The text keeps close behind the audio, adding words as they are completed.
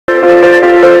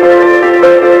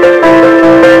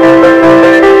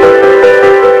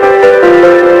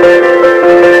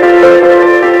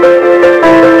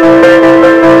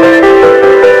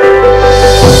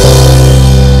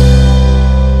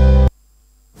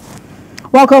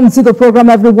Welcome to the program,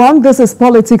 everyone. This is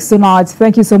Politics Tonight.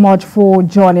 Thank you so much for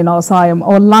joining us. I am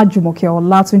Olajumoke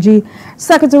Olatunji.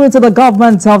 Secretary to the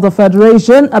Government of the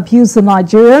Federation appeals to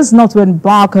Nigerians not to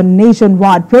embark on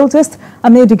nationwide protest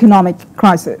amid economic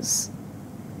crisis.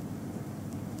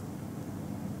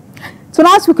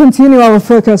 Tonight, we continue our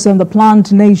focus on the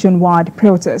planned nationwide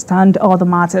protest and other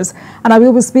matters. And I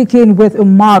will be speaking with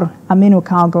Umar Aminu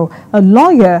Kalgo, a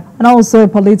lawyer and also a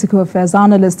political affairs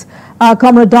analyst.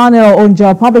 Comrade Daniel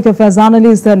Onja, public affairs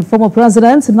analyst and former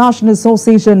president, National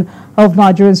Association of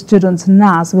Nigerian Students,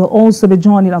 NAS, will also be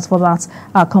joining us for that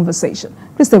conversation.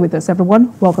 Please stay with us,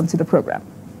 everyone. Welcome to the program.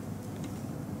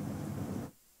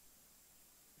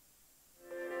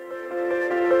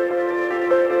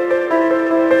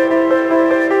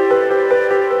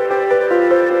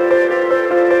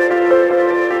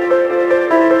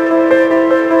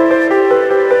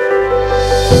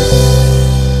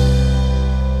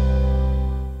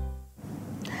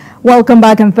 Welcome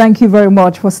back and thank you very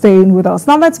much for staying with us.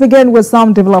 Now let's begin with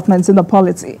some developments in the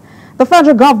polity. The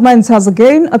federal government has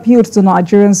again appealed to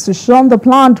Nigerians to shun the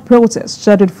planned protest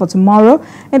scheduled for tomorrow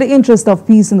in the interest of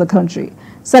peace in the country.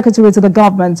 Secretary to the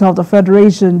Government of the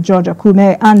Federation, George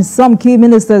Akume, and some key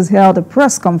ministers held a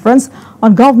press conference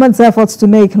on government's efforts to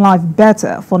make life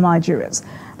better for Nigerians.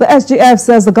 The SGF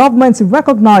says the government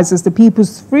recognizes the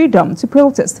people's freedom to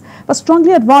protest, but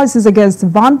strongly advises against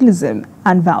vandalism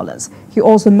and violence. He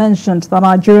also mentioned that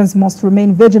Nigerians must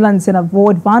remain vigilant and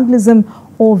avoid vandalism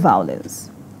or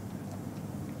violence.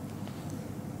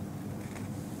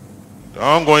 The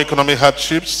ongoing economic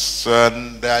hardships,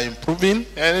 and they are improving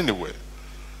anyway.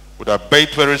 Would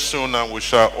abate very soon, and we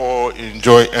shall all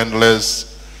enjoy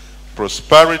endless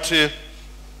prosperity.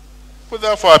 We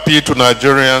therefore appeal to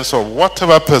Nigerians of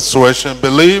whatever persuasion,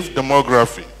 belief,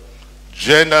 demography,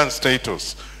 gender, and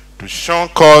status to shun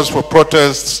cause for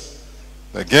protests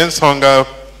against hunger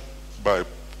by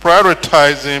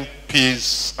prioritizing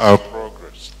peace and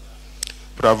progress.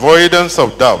 For avoidance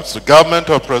of doubts, the government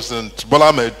of President Bola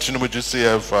Ahmed Tinubu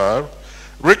GCFR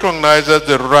recognizes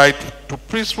the right to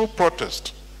peaceful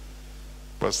protest,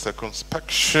 but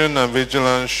circumspection and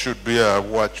vigilance should be our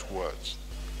watchwords.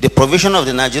 The provision of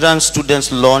the Nigerian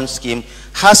Students' Loan Scheme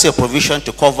has a provision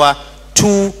to cover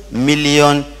 2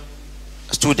 million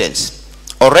students.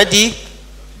 Already,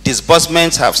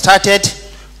 disbursements have started,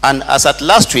 and as at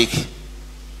last week,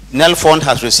 NEL Fund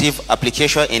has received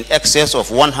application in excess of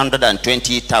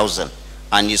 120,000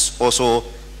 and is also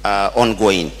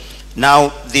ongoing. Now,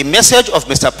 the message of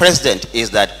Mr. President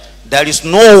is that there is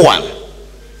no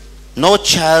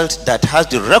child that has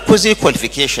the requisite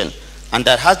qualification and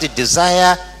that has the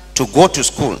desire to go to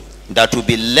school that will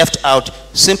be left out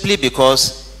simply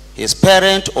because his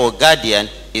parent or guardian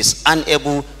is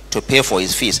unable to pay for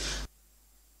his fees.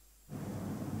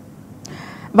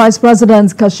 Vice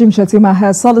President Kashim Shettima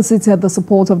has solicited the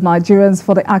support of Nigerians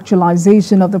for the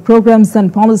actualization of the programs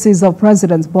and policies of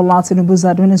President Bola Tinubu's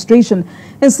administration,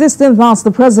 insisting that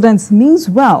the president means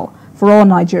well for all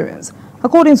Nigerians.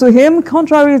 According to him,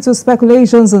 contrary to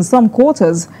speculations in some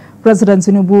quarters, President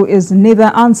Tinubu is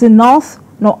neither anti-North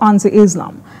nor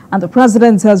anti-Islam, and the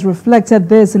president has reflected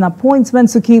this in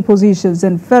appointments to key positions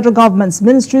in federal government's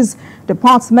ministries,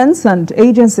 departments, and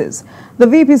agencies. The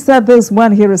VP said this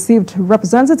when he received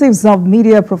representatives of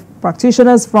media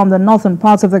practitioners from the northern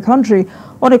part of the country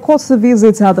on a courtesy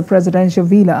visit at the presidential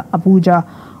villa, Abuja.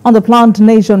 On the planned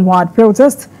nationwide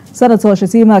protest, Senator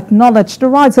Shettima acknowledged the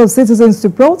right of citizens to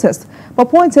protest, but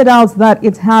pointed out that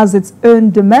it has its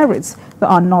own demerits that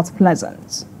are not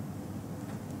pleasant.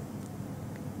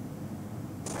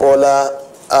 Bola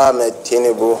Ahmed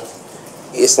Tinubu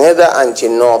is neither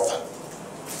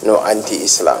anti-North nor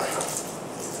anti-Islam.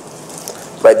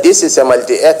 But this is a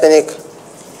multi-ethnic,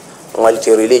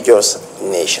 multi-religious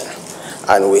nation,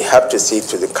 and we have to see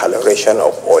to the calibration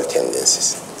of all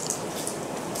tendencies.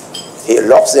 He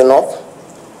loves the North.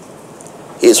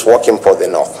 He is working for the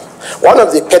North. One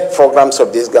of the pet programs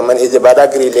of this government is the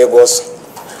Badagry-Lagos,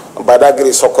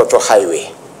 Badagry-Sokoto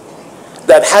highway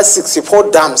that has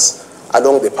 64 dams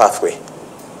along the pathway.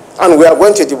 And we are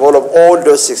going to develop all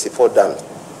those 64 dams.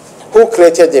 Who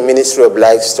created the Ministry of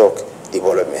Livestock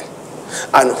Development?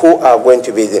 And who are going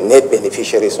to be the net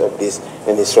beneficiaries of this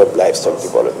Ministry of Livestock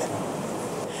Development?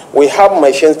 We have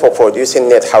machines for producing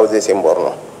net houses in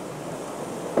Borno.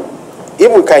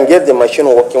 If we can get the machine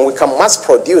working, we can mass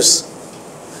produce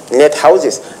net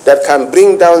houses that can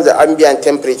bring down the ambient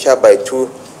temperature by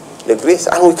 2 degrees,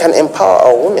 and we can empower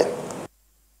our women.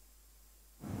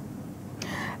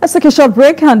 Let's take a short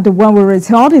break, and when we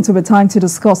return, it will be time to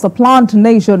discuss the planned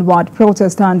nationwide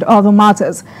protest and other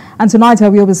matters. And tonight I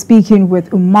will be speaking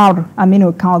with Umar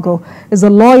Aminu Kalgo. He's a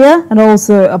lawyer and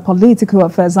also a political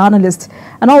affairs analyst,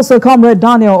 and also Comrade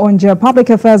Daniel Onje,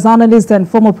 public affairs analyst and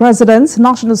former president,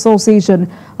 National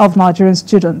Association of Nigerian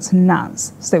Students,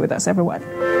 NANS. Stay with us, everyone.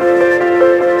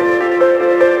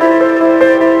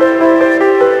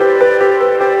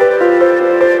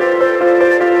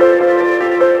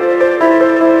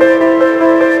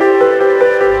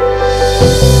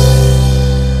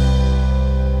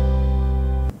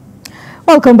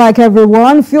 Welcome back,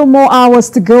 everyone. Few more hours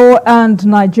to go, and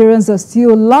Nigerians are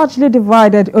still largely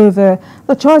divided over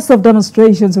the choice of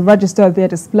demonstrations to register their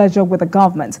displeasure with the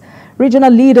government.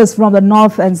 Regional leaders from the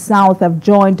north and south have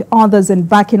joined others in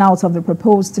backing out of the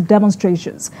proposed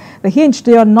demonstrations. They hinged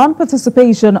their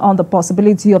non-participation on the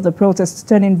possibility of the protests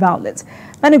turning violent.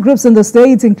 Many groups in the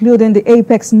state, including the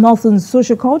Apex Northern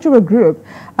Sociocultural Group,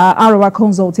 Arawa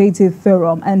Consultative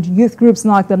Forum, and youth groups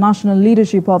like the National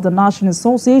Leadership of the National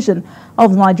Association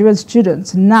of Nigerian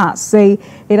Students, NAS, say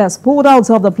it has pulled out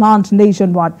of the planned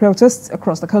nationwide protests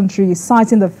across the country,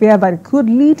 citing the fear that it could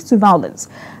lead to violence.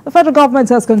 The federal government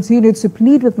has continued to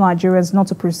plead with Nigerians not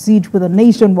to proceed with a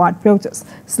nationwide protest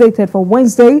slated for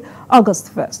Wednesday,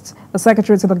 August 1st. The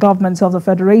Secretary to the Government of the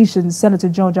Federation, Senator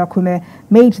John Jakume,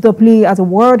 made the plea at a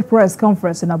World Press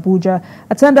Conference in Abuja,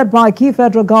 attended by key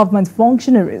federal government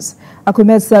functionaries.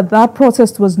 Akume said that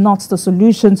protest was not the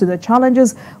solution to the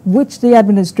challenges which the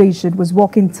administration was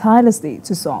working tirelessly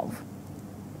to solve.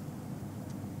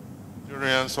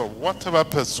 Nigerians of whatever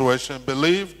persuasion,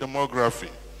 belief, demography,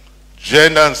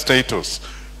 gender and status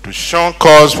to shun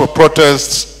cause for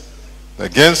protests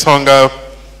against hunger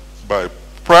by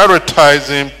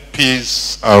prioritizing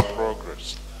peace and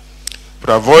progress.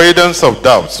 For avoidance of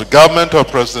doubts, the government of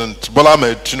President Bola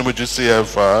Ahmed Tinubu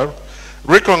GCFR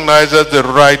recognizes the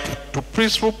right to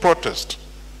peaceful protest,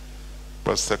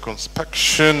 but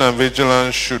circumspection and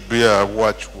vigilance should be our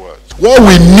watchword. What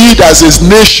we need as a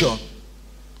nation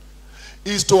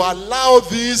is to allow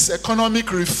these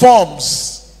economic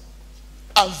reforms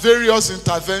and various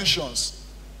interventions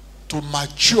to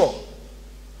mature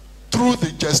through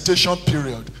the gestation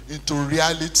period into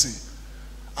reality,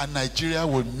 and Nigeria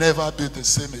will never be the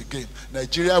same again.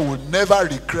 Nigeria will never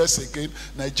regress again.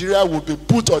 Nigeria will be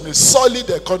put on a solid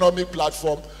economic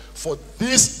platform for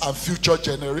this and future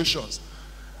generations,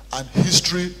 and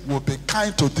history will be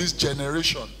kind to this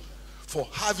generation for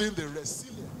having the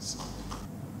resilience.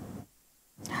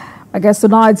 I guess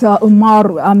tonight, Umar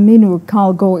Aminu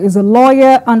Kalgo is a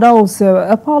lawyer and also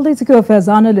a political affairs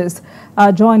analyst,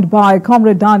 joined by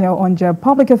Comrade Daniel Onje,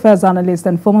 public affairs analyst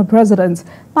and former president,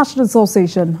 National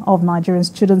Association of Nigerian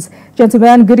Students.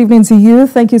 Gentlemen, good evening to you.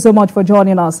 Thank you so much for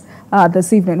joining us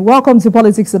this evening. Welcome to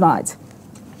Politics Tonight.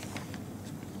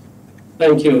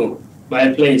 Thank you.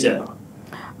 My pleasure. All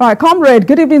right, Comrade,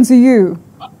 good evening to you.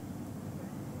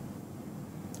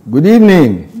 Good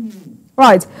evening.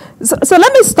 Right. So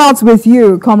let me start with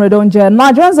you, Comrade Onje.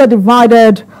 Nigerians are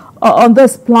divided on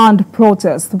this planned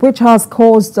protest, which has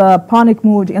caused a panic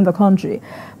mood in the country.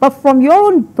 But from your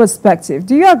own perspective,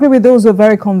 do you agree with those who are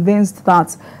very convinced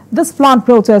that this planned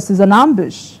protest is an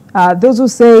ambush? Those who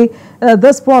say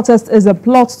this protest is a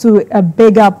plot to a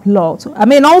bigger plot. I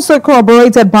mean, also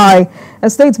corroborated by a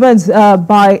statement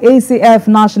by ACF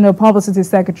National Publicity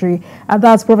Secretary, and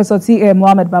that's Professor T.A.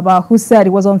 Mohammed Baba, who said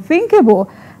it was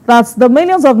unthinkable that the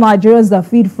millions of Nigerians that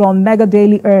feed from mega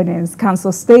daily earnings can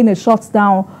sustain a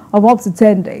shutdown of up to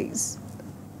 10 days.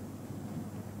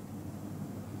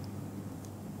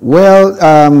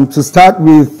 Well, to start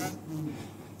with,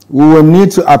 we will need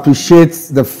to appreciate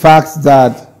the fact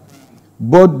that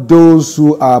both those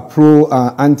who are pro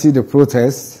and anti the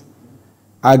protest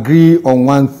agree on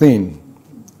one thing,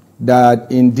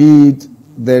 that indeed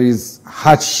there is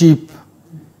hardship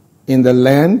in the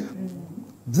land.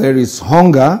 There is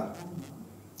hunger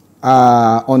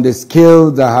on the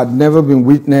scale that had never been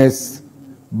witnessed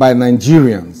by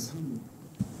Nigerians.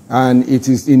 And it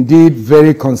is indeed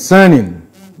very concerning.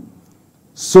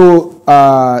 So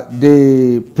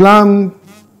the planned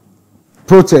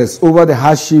protest over the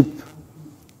hardship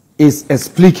is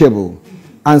explicable.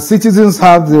 And citizens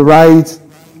have the right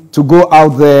to go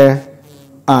out there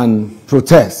and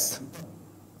protest.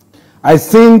 I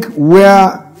think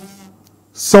where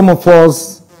some of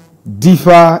us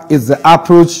differ is the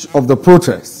approach of the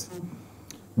protest,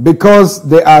 because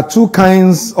there are two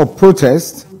kinds of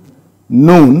protest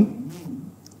known: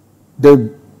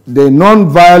 the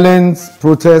non-violent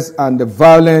protest and the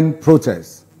violent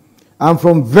protest. And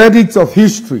from verdicts of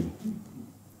history,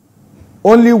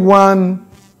 only one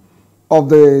of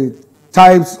the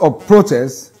types of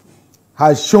protests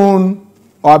has shown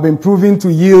or have been proven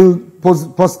to yield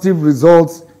positive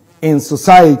results in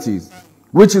societies,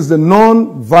 which is the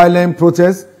non-violent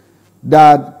protest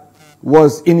that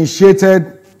was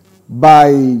initiated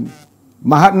by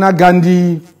Mahatma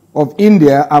Gandhi of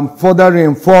India and further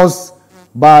reinforced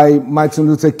by Martin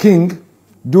Luther King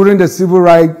during the civil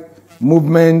rights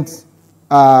movement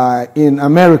in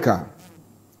America.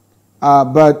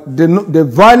 But the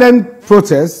violent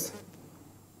protests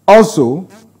also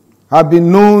have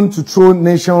been known to throw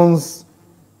nations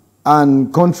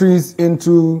and countries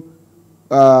into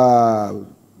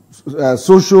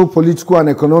social, political, and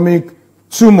economic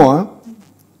turmoil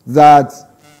that,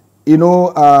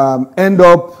 end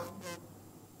up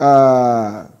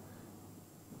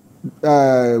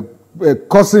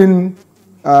causing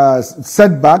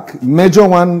setback, major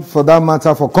one for that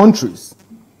matter, for countries.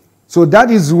 So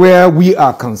that is where we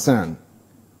are concerned.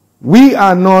 We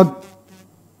are not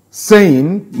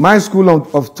saying, my school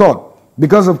of thought,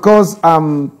 because of course,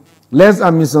 lest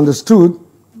I'm misunderstood,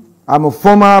 I'm a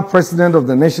former president of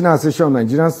the National Association of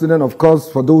Nigerian Students, of course,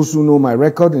 for those who know my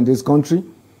record in this country.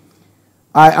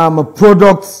 I am a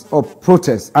product of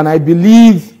protest, and I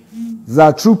believe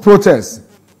that through protest,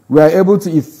 we are able to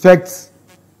effect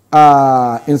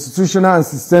institutional and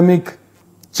systemic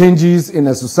changes in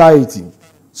a society.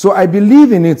 So I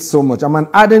believe in it so much. I'm an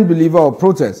ardent believer of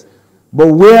protest. But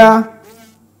where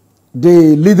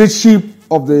the leadership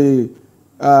of the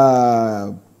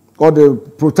or the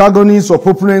protagonists or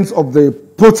proponents of the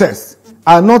protest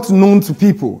are not known to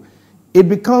people, it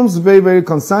becomes very, very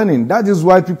concerning. That is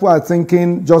why people are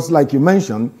thinking, just like you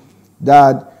mentioned,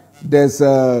 that there's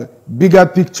a bigger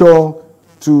picture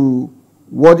to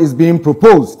what is being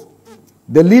proposed.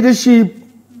 The leadership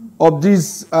of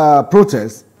these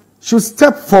protests should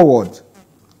step forward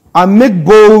and make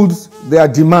bold their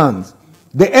demands.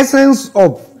 The essence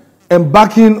of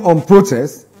embarking on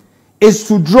protest is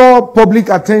to draw public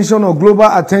attention or global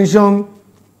attention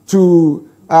to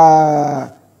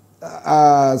a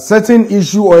certain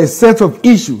issue or a set of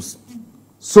issues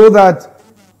so that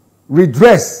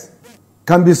redress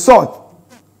can be sought.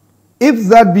 If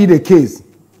that be the case,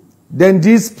 then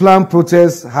this planned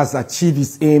protest has achieved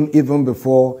its aim even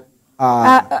before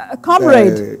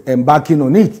embarking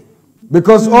on it.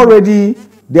 Because already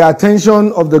the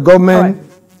attention of the government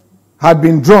had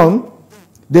been drawn.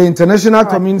 The international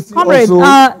community also,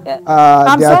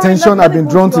 the attention had been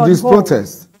drawn to this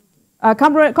protest.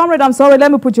 Comrade, I'm sorry,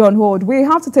 let me put you on hold. We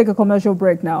have to take a commercial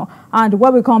break now. And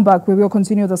when we come back, we will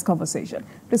continue this conversation.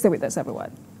 Please stay with us,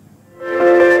 everyone.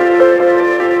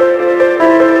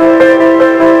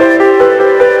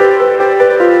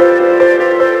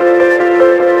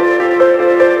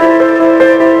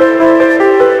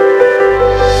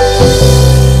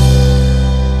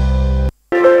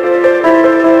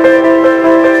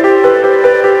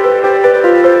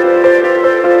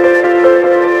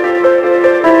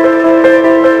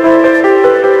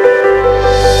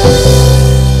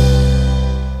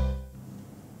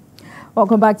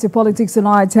 Welcome back to Politics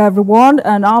Tonight, everyone.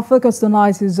 And our focus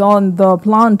tonight is on the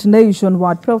planned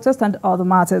nationwide protest and other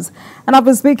matters. And I've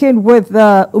been speaking with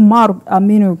Umar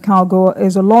Aminu Kalgo,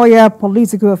 is a lawyer,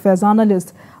 political affairs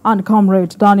analyst, and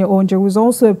Comrade Daniel Onje, who is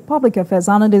also a public affairs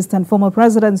analyst and former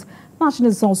president,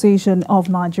 National Association of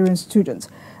Nigerian Students.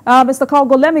 Mr.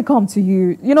 Kalgo, let me come to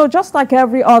you. You know, just like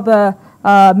every other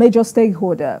major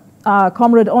stakeholder,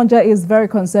 Comrade Onja is very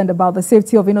concerned about the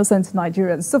safety of innocent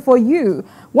Nigerians. So for you,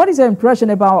 what is your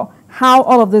impression about how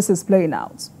all of this is playing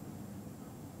out?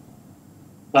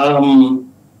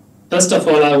 First of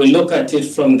all, I will look at it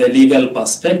from the legal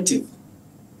perspective.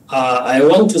 I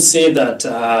want to say that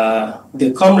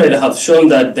the comrade have shown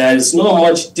that there is no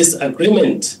much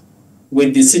disagreement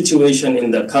with the situation in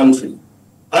the country.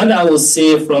 And I will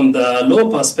say from the law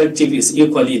perspective is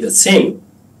equally the same,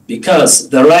 because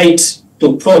the right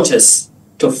to protest,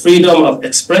 to freedom of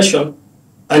expression,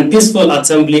 and peaceful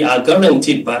assembly are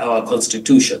guaranteed by our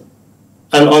Constitution.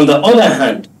 And on the other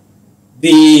hand,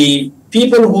 the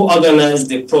people who organize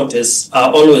the protests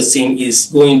are always saying is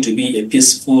going to be a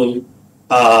peaceful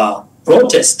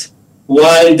protest,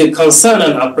 while the concern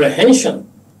and apprehension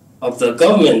of the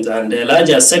government and the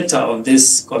larger sector of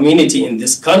this community in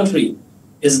this country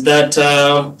is that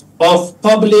of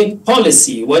public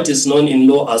policy, what is known in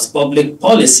law as public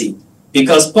policy,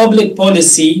 because public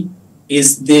policy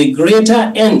is the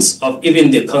greater end of even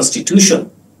the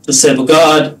Constitution to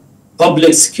safeguard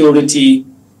public security,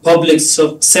 public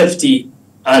safety,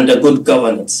 and good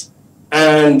governance.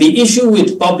 And the issue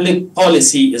with public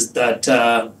policy is that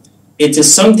it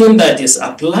is something that is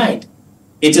applied.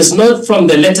 It is not from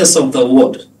the letters of the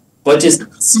word, but it's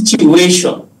a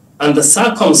situation and the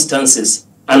circumstances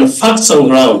and facts on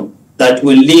ground that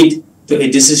will lead to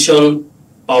a decision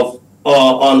of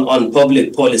on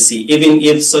public policy, even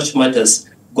if such matters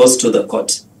goes to the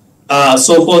court.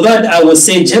 So for that, I would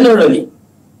say generally,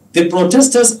 the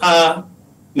protesters are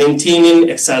maintaining,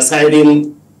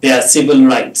 exercising their civil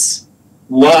rights,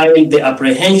 while the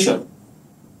apprehension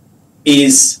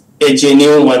is a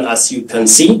genuine one, as you can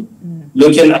see,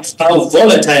 looking at how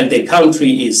volatile the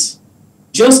country is.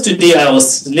 Just today, I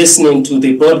was listening to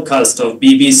the broadcast of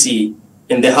BBC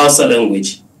in the Hausa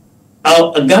language.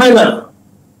 Ghana,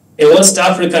 a West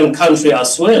African country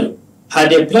as well,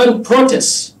 had a planned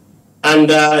protest, and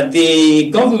the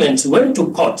government went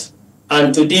to court,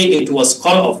 and today it was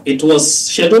called off. It was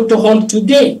scheduled to hold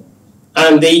today,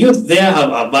 and the youth there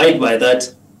have abided by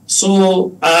that.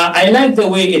 So I like the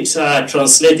way it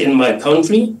translates in my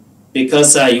country,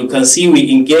 because you can see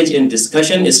we engage in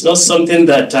discussion. It's not something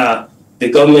that the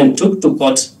government took to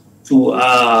court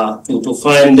to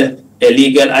find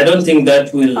illegal. I don't think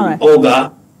that will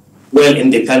augur well in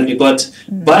the country. But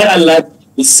by and large,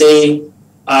 we say,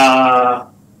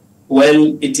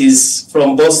 well, it is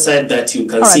from both sides that you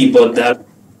can see, but there are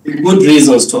good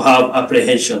reasons to have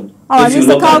apprehension. All right,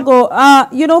 Mr. Cargo,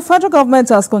 you know, federal government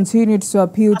has continued to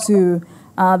appeal to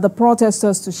the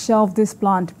protesters to shelve this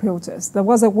planned protest. There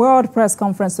was a world press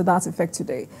conference to that effect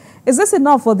today. Is this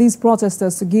enough for these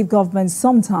protesters to give government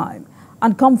some time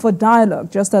and come for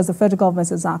dialogue, just as the federal government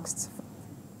has asked?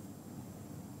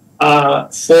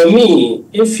 For me,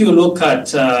 if you look at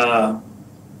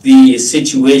the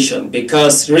situation,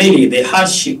 because really the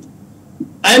hardship,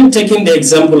 I'm taking the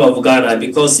example of Ghana,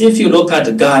 because if you look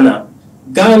at Ghana,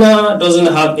 Ghana doesn't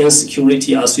have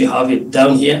insecurity as we have it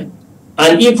down here.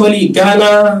 And equally,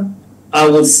 Ghana, I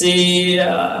would say,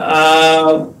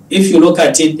 if you look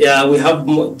at it, we have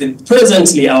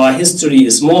presently our history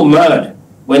is more marred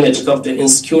when it comes to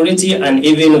insecurity and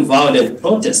even violent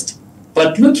protest.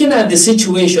 But looking at the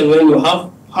situation when you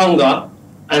have hunger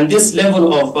and this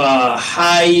level of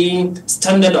high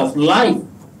standard of life,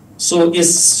 so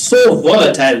it's so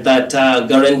volatile that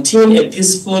guaranteeing a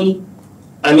peaceful,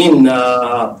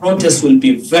 protest will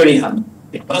be very hard.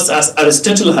 Because as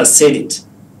Aristotle has said it,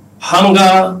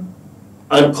 hunger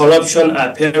and corruption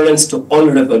are parents to all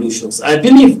revolutions. I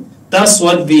believe that's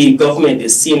what the government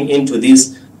is seeing into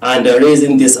this and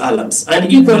raising these alarms.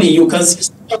 And equally, you can see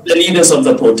some of the leaders of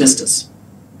the protesters.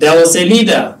 There was a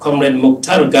leader, Comrade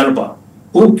Mukhtar Garba,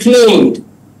 who claimed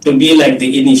to be like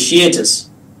the initiators.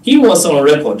 He was on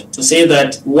record to say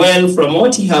that, well, from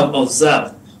what he have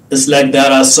observed, it's like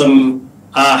there are some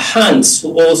hands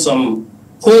or some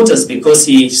quarters, because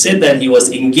he said that he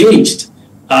was engaged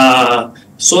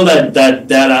so that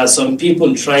there are some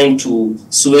people trying to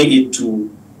sway it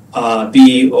to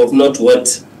be of not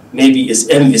what maybe is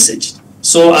envisaged.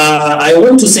 So I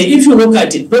want to say, if you look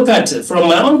at it from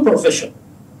my own profession,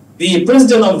 the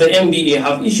president of the NBA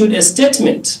have issued a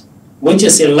statement which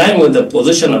is in line with the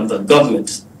position of the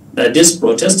government, that these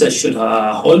protesters should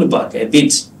hold back a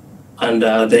bit, and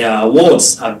their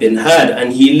words have been heard,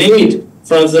 and he laid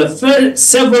from the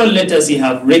several letters he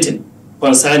have written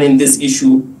concerning this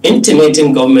issue,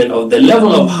 intimating government of the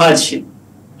level of hardship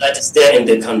that is there in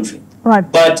the country. Right.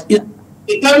 But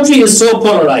the country is so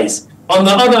polarized. On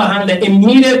the other hand, the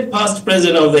immediate past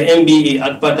president of the NBA,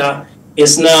 Akpata,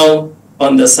 is now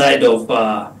on the side of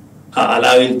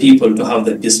allowing people to have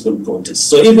the peaceful protest.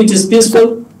 So if it is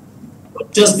peaceful,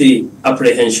 just the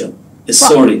apprehension is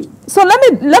sorry. So let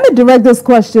me direct this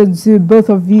question to both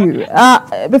of you.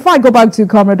 Before I go back to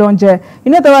Comrade Onje,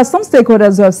 you know, there are some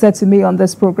stakeholders who have said to me on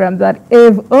this program that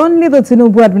if only the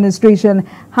Tinubu administration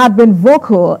had been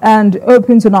vocal and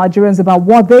open to Nigerians about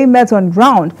what they met on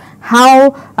ground,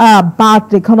 how bad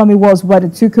the economy was when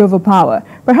it took over power,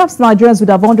 perhaps Nigerians would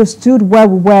have understood where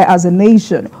we were as a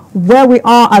nation, where we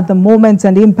are at the moment,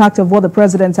 and the impact of what the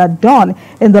president had done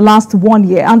in the last 1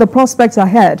 year and the prospects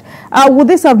ahead. Would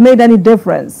this have made any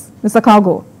difference? Mr.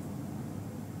 Cargo.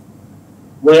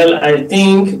 Well, I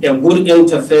think a good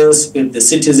interface with the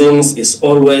citizens is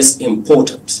always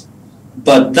important.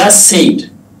 But that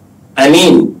said,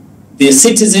 the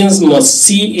citizens must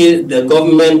see the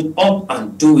government up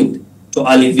and doing to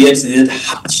alleviate the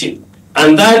hardship.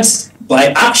 And that's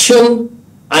by action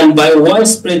and by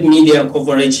widespread media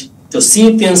coverage to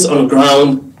see things on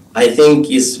ground, I think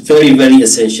is very, very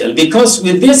essential. Because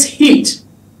with this heat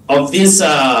of this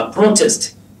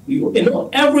protest, you know,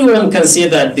 everyone can see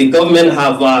that the government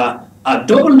have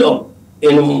doubled up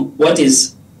in what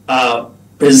is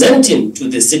presenting to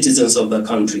the citizens of the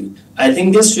country. I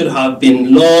think this should have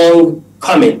been long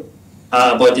coming,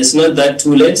 but it's not that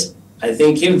too late. I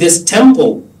think if this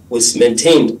tempo was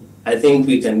maintained, I think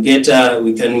we can make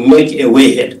a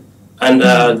way ahead. And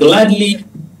gladly,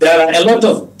 there are a lot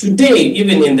of, today,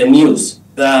 even in the news,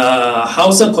 the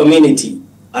Hausa community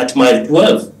at Mile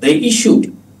 12, they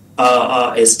issued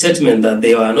a statement that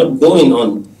they are not going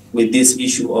on with this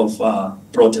issue of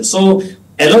protest. So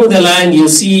along the line, you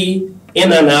see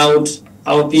in and out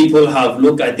how people have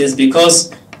looked at this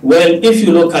because, well, if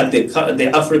you look at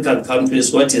the African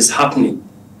countries, what is happening,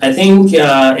 I think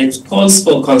it calls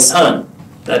for concern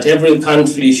that every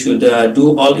country should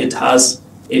do all it has.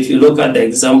 If you look at the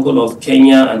example of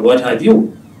Kenya and what have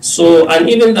you. So, and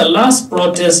even the last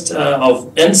protest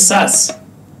of NSAS,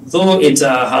 though it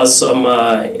has some,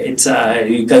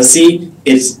 you can see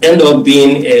it's end up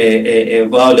being a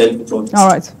violent protest. All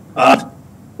right.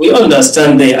 We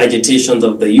understand the agitations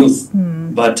of the youth,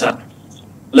 but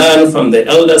learn from the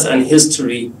elders and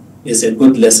history is a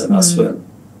good lesson as well.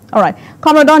 All right.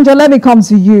 Comrade Anja, let me come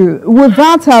to you. Would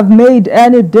that have made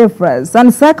any difference?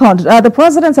 And second, the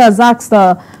president has asked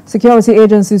the security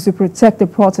agencies to protect the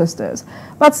protesters.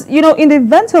 But, you know, in the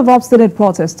event of obstinate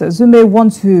protesters who may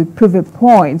want to prove a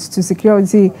point to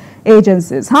security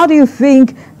agencies, how do you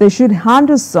think they should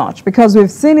handle such? Because we've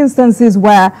seen instances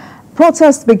where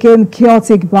protests became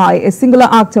chaotic by a singular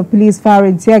act of police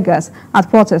firing tear gas at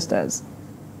protesters.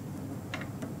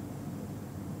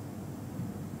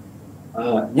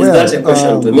 Is that a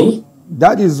question to me?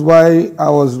 That is why I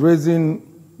was raising.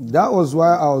 That was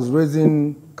why I was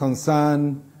raising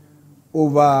concern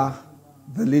over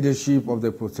the leadership of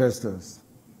the protesters.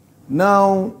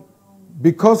 Now,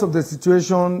 because of the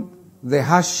situation, the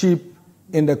hardship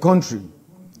in the country,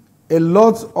 a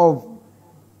lot of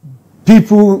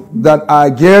people that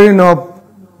are gearing up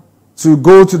to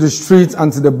go to the streets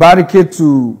and to the barricade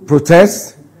to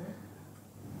protest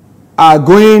are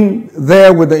going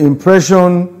there with the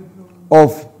impression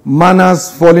of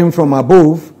manners falling from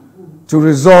above to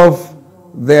resolve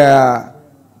their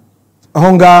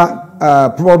hunger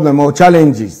problem or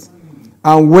challenges.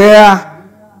 And where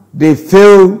they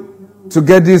fail to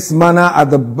get this manner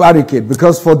at the barricade,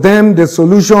 because for them the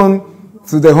solution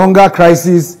to the hunger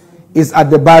crisis is at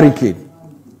the barricade.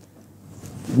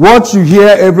 What you hear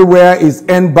everywhere is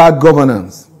end bad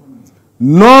governance.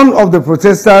 None of the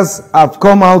protesters have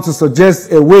come out to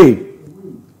suggest a way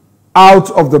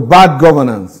out of the bad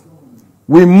governance.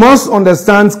 We must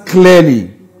understand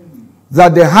clearly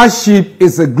that the hardship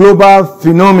is a global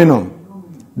phenomenon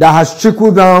that has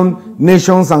trickled down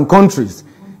nations and countries.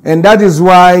 And that is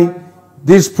why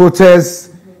this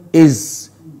protest is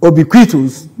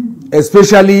ubiquitous,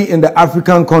 especially in the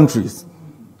African countries.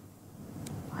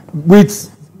 With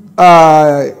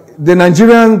the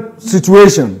Nigerian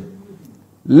situation,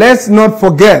 let's not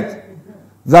forget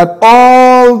that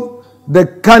all the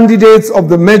candidates of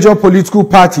the major political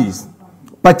parties,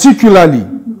 particularly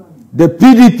the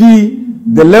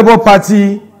PDP, the Labour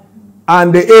Party,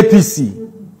 and the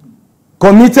APC,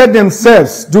 committed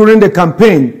themselves during the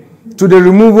campaign to the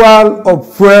removal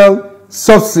of fuel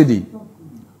subsidy,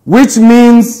 which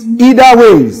means either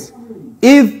ways,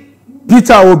 if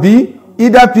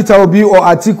either Peter Obi or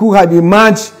Atiku had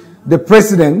emerged the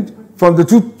president from the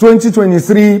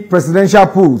 2023 presidential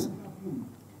polls,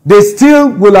 they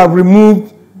still will have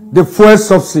removed the fuel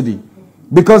subsidy,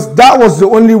 because that was the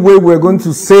only way we're going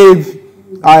to save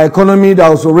our economy that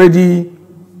was already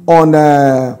on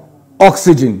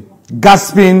oxygen,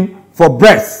 gasping for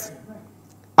breath.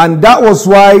 And that was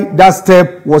why that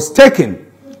step was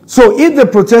taken. So if the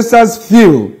protesters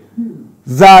feel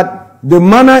that the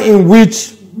manner in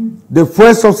which the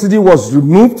fuel subsidy was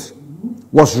removed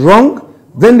was wrong,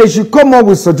 then they should come up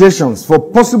with suggestions for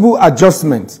possible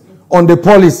adjustments on the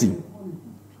policy.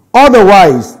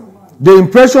 Otherwise, the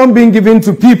impression being given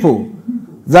to people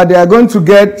that they are going to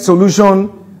get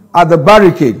solution at the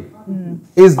barricade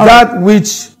is that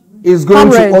which is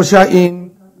going to usher in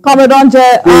Comrade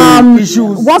Anja,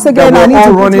 issues once again, that we're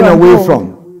all running away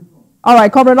from. All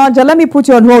right, Comrade Anja, let me put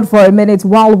you on hold for a minute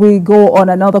while we go on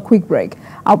another quick break.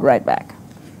 I'll be right back.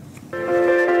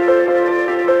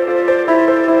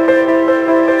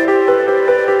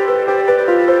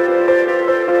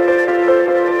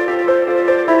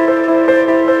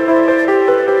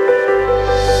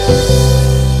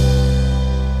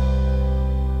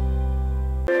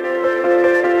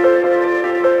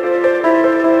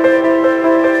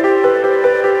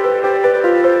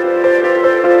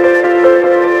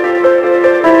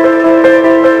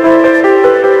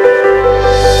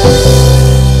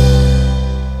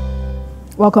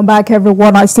 Welcome back,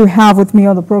 everyone. I still have with me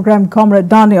on the program Comrade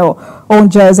Daniel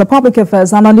Onja, is a public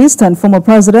affairs analyst and former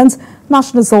president,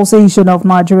 National Association of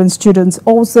Nigerian Students.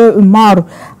 Also, Umar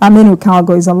Aminu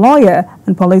Kalgo is a lawyer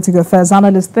and political affairs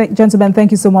analyst. Gentlemen,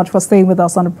 thank you so much for staying with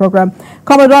us on the program.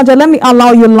 Comrade Roger, let me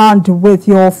allow you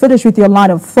finish with your line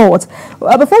of thought.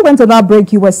 Before we went to that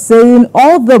break, you were saying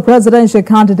all the presidential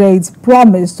candidates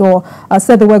promised or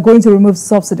said they were going to remove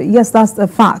subsidy. Yes, that's a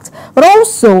fact. But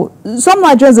also, some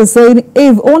Nigerians are saying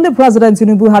if only President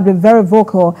Tinubu had been very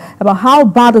vocal about how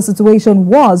bad the situation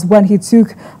was when he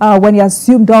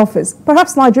assumed office,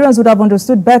 perhaps Nigerians would have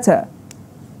understood better.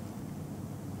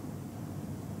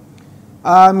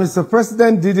 Mr.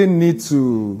 President didn't need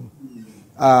to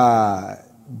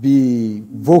be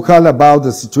vocal about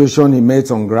the situation he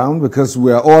met on ground because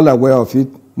we are all aware of it.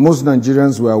 Most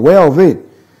Nigerians were aware of it.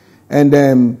 And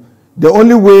the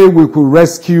only way we could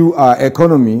rescue our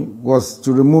economy was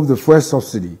to remove the fuel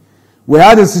subsidy. We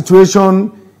had a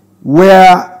situation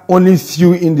where only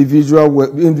few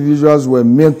individuals were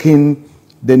milking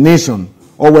the nation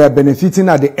or were benefiting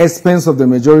at the expense of the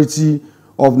majority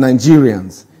of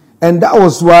Nigerians. And that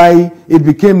was why it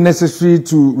became necessary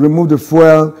to remove the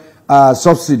fuel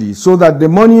subsidy so that the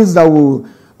monies that will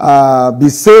be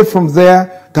saved from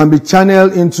there can be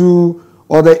channeled into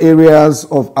other areas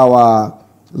of our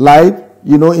life,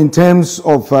 you know, in terms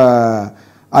of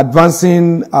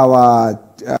advancing our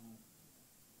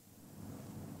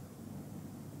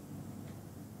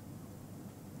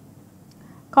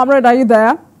Comrade, are you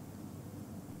there?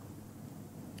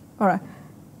 All right.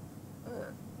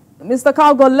 Mr.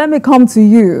 Kalgo, let me come to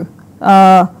you.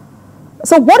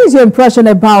 So what is your impression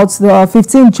about the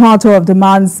 15 Charter of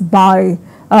Demands made by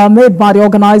the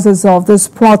organizers of this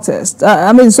protest?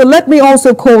 So let me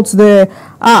also quote the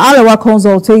Arewa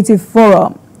Consultative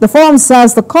Forum. The forum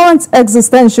says the current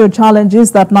existential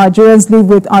challenges that Nigerians live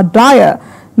with are dire,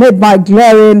 made more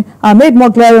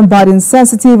glaring by the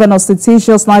insensitive and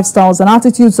ostentatious lifestyles and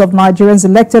attitudes of Nigerians'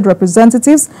 elected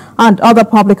representatives and other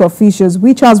public officials,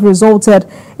 which has resulted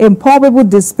in palpable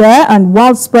despair and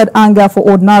widespread anger for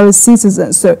ordinary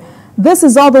citizens. So this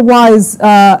is otherwise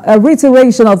a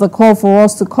reiteration of the call for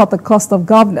us to cut the cost of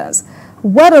governance.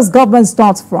 Where does government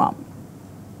start from?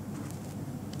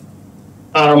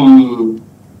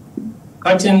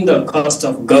 Cutting the cost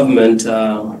of government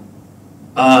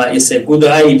is a good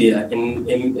idea,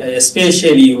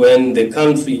 especially when the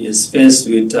country is faced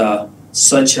with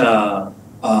such a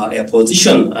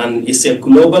position. And it's a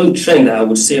global trend, I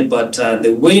would say, but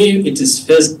the way it is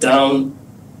faced down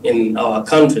in our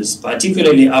countries,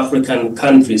 particularly African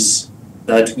countries,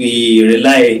 that we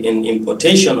rely in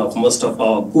importation of most of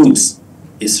our goods,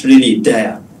 is really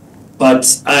dire.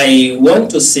 But I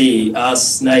want to say,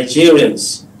 as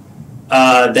Nigerians,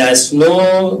 there's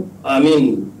no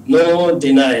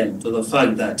denial to the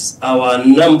fact that our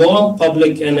number one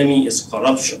public enemy is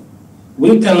corruption.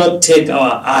 We cannot take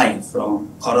our eye from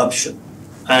corruption.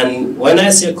 And when I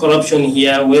say corruption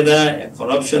here, whether a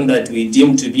corruption that we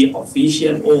deem to be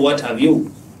official or what have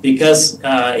you, because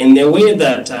in the way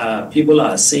that people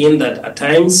are saying that at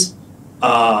times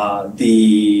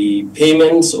the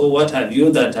payments or what have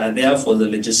you that are there for the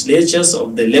legislatures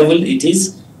of the level it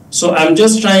is. So I'm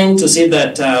just trying to say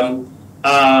that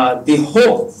the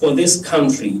hope for this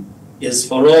country is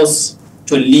for us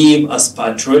to live as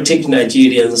patriotic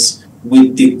Nigerians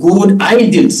with the good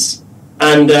ideals.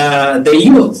 And the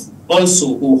youth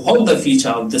also who hold the future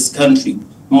of this country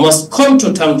must come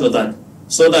to terms with that,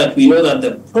 so that we know that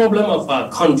the problem of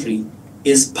our country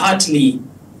is partly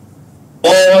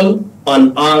all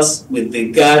on us with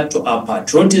regard to our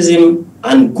patriotism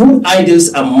and good ideals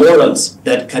and morals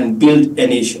that can build a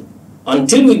nation.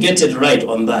 Until we get it right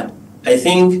on that, I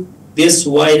think these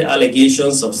wide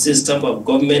allegations of system of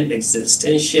government,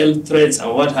 existential threats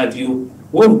and what have you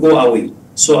won't go away.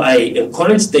 So I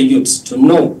encourage the youths to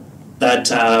know that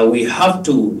we have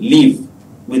to live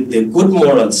with the good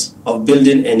morals of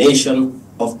building a nation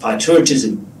of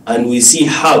patriotism. And we see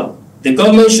how the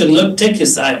government should not take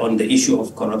its eye on the issue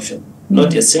of corruption.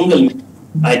 Not a single,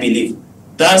 I believe.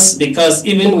 That's because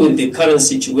even with the current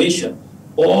situation,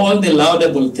 all the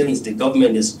laudable things the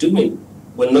government is doing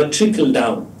will not trickle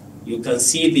down. You can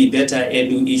see the better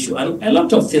edu issue, and a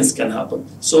lot of things can happen.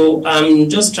 So I'm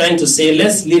just trying to say,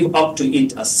 let's live up to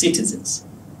it as citizens.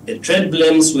 The trade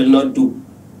blames will not do.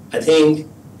 I think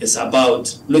it's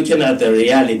about looking at the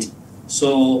reality.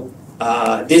 So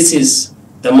this is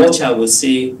the much I would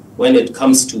say when it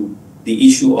comes to the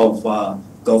issue of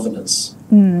governance.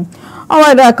 All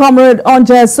right, Comrade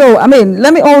Onje. So,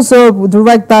 let me also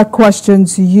direct that question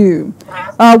to you.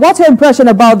 What's your impression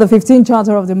about the 15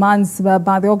 Charter of Demands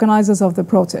by the organizers of the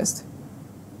protest?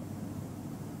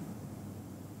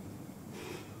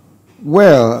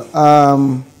 Well,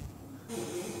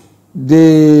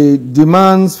 the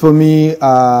demands for me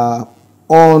are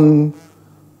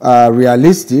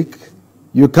unrealistic.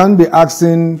 You can't be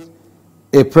asking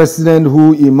a president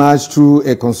who emerged through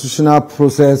a constitutional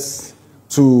process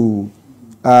to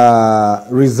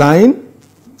resign,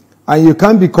 and you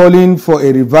can't be calling for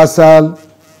a reversal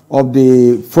of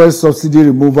the fuel subsidy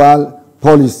removal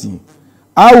policy.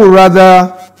 I would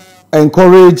rather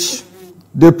encourage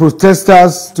the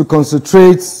protesters to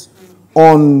concentrate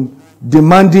on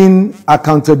demanding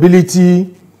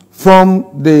accountability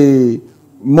from the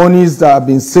monies that have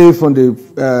been saved from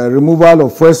the removal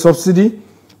of fuel subsidy,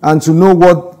 and to know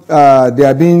what they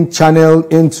are being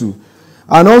channeled into.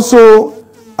 And also,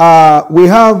 we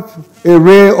have a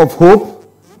ray of hope.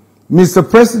 Mr.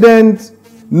 President,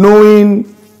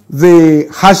 knowing the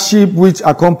hardship which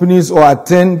accompanies or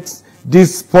attends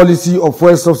this policy of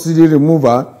fuel subsidy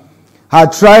removal,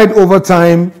 had tried over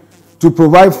time to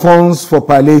provide funds for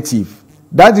palliative.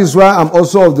 That is why I'm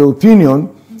also of the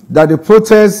opinion that the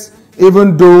protest,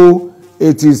 even though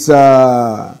it is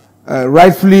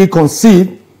rightfully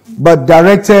conceived, but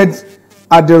directed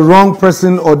at the wrong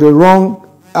person or the wrong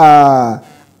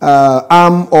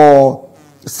arm or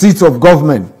seat of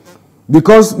government.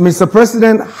 Because Mr.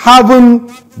 President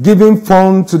haven't given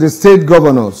funds to the state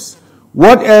governors.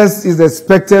 What else is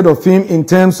expected of him in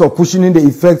terms of cushioning the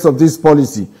effects of this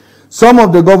policy? Some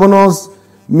of the governors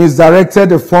misdirected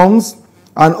the funds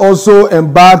and also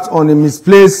embarked on a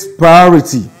misplaced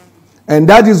priority. And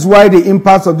that is why the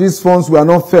impacts of these funds were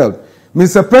not felt.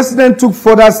 Mr. President took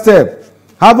further steps,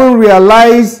 having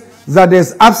realized that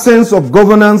there's absence of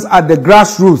governance at the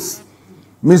grassroots,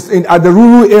 at the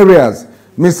rural areas.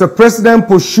 Mr. President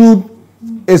pursued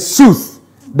a suit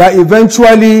that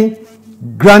eventually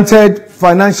granted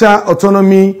financial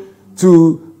autonomy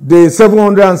to the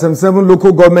 777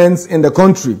 local governments in the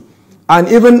country. And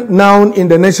even now in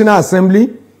the National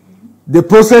Assembly, the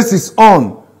process is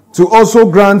on to also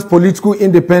grant political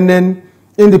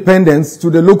independence to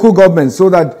the local government, so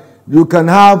that you can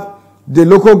have the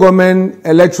local government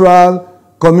electoral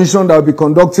commission that will be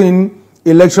conducting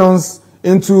elections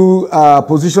into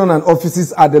position and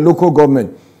offices at the local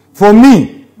government. For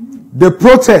me, the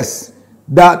protest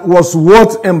that was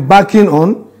worth embarking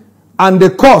on and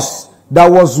the cost that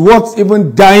was worth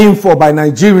even dying for by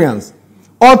Nigerians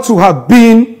ought to have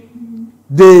been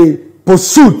the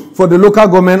pursuit for the local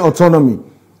government autonomy.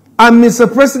 And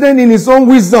Mr. President, in his own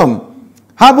wisdom,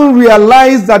 having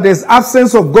realized that there's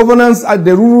absence of governance at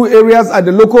the rural areas, at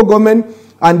the local government,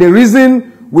 and the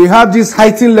reason we have this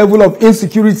heightened level of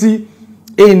insecurity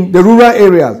in the rural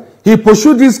areas, he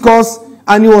pursued this course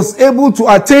and he was able to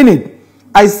attain it.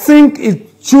 I think it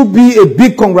should be a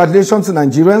big congratulations to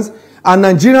Nigerians, and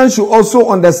Nigerians should also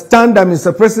understand that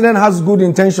Mr. President has good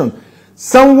intention.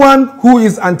 Someone who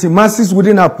is anti-masses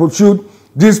wouldn't have pursued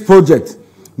this project.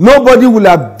 Nobody will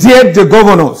have dared the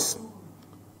governors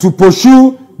to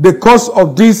pursue the cause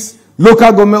of this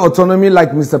local government autonomy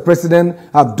like Mr. President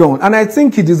have done. And I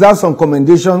think he deserves some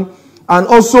commendation. And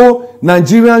also,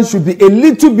 Nigerians should be a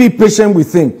little bit patient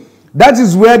with him. That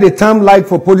is where the term "like"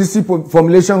 for policy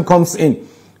formulation comes in.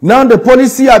 Now the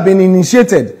policy has been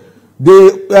initiated.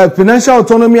 The financial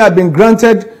autonomy has been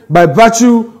granted by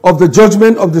virtue of the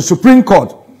judgment of the Supreme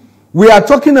Court. We are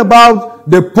talking about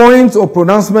the point of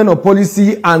pronouncement of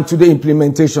policy and to the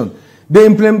implementation. The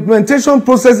implementation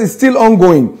process is still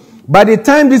ongoing. By the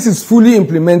time this is fully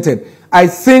implemented, I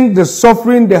think the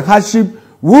suffering, the hardship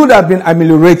would have been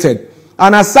ameliorated.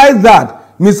 And aside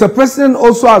that, Mr. President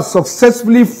also has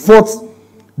successfully fought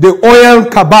the oil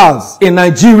cabals in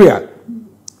Nigeria.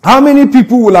 How many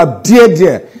people will have dared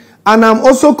there? And I'm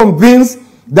also convinced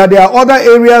that there are other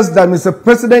areas that Mr.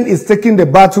 President is taking the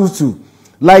battle to,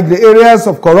 like the areas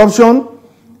of corruption,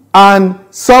 and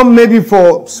some maybe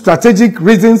for strategic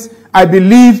reasons, I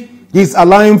believe he's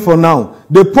allowing for now.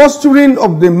 The posturing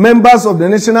of the members of the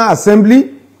National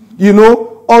Assembly,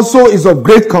 also is of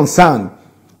great concern.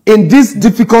 In this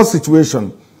difficult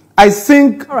situation, I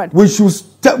think we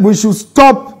should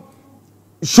stop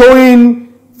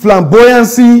showing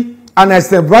flamboyancy and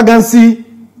extravagancy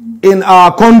in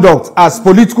our conduct as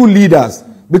political leaders,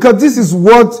 because this is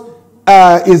what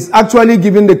is actually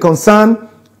giving the concern,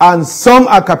 and some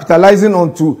are capitalizing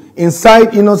on to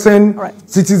incite innocent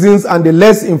citizens and the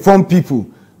less informed people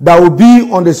that will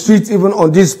be on the streets even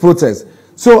on this protest.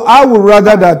 So I would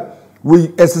rather that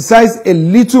we exercise a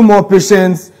little more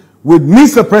patience with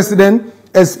Mr. President,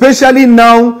 especially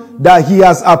now that he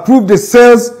has approved the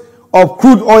sales of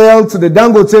crude oil to the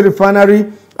Dangote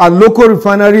refinery and local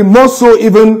refinery, more so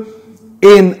even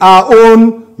in our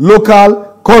own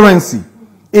local currency.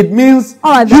 It means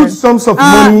huge sums of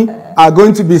money are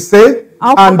going to be saved,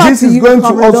 And this is going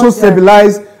to also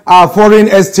stabilize our foreign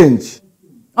exchange.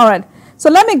 All right. So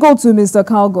let me go to Mr.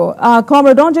 Kalgo.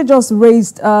 Comrade Onje just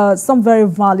raised some very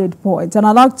valid points, and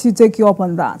I'd like to take you up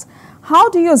on that. How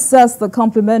do you assess the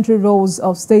complementary roles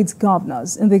of state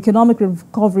governors in the economic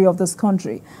recovery of this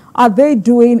country? Are they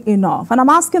doing enough? And I'm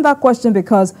asking that question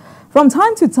because from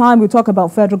time to time, we talk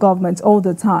about federal government all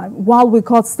the time, while we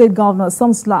cut state governors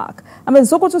some slack. I mean,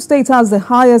 Sokoto State has the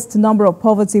highest number of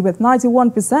poverty with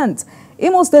 91%.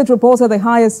 Imo State reported the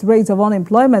highest rate of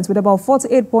unemployment with about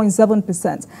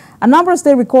 48.7%. Anambra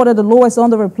State recorded the lowest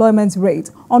underemployment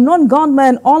rate. Unknown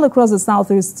gunmen all across the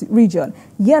southeast region,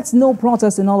 yet no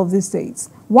protest in all of these states.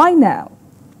 Why now?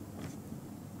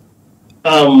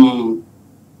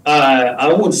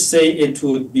 I would say it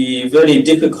would be very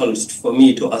difficult for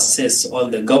me to assess all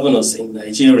the governors in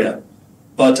Nigeria.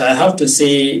 But I have to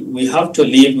say we have to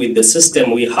live with the system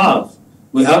we have.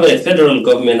 We have a federal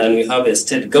government and we have a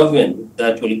state government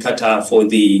that will cater for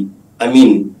the,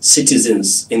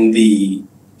 citizens in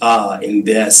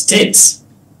their states.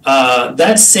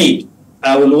 That said,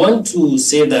 I will want to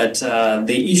say that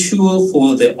the issue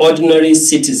for the ordinary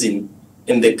citizen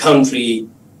in the country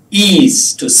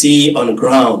is to see on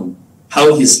ground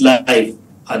how his life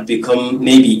had become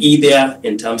maybe either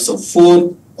in terms of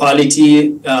food,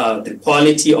 quality, the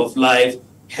quality of life,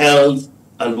 health,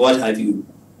 and what have you.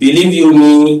 Believe you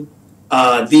me,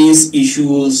 these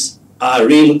issues are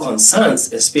real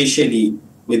concerns, especially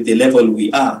with the level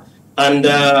we are. And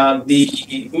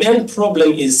the main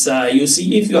problem is, you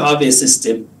see, if you have a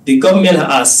system, the government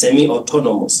are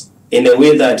semi-autonomous in a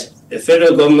way that the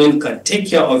federal government can take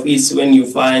care of it when you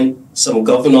find some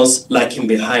governors lagging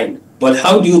behind. But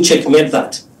how do you checkmate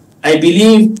that? I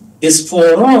believe it's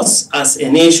for us as a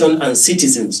nation and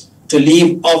citizens to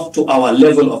live up to our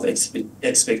level of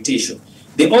expectation.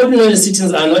 The ordinary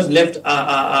citizens are not left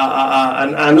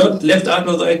out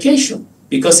of the occasion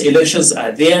because elections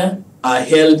are there, are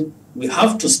held. We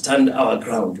have to stand our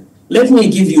ground. Let me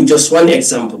give you just one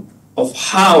example of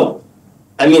how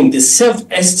the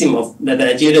self-esteem of the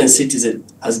Nigerian citizen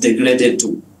has degraded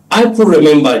to. I could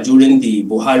remember during the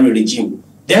Buhari regime,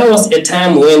 there was a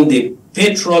time when the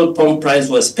petrol pump price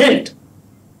was pegged.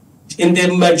 In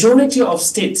the majority of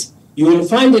states, you will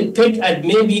find it pegged at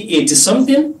maybe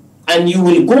 80-something, and you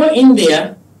will go in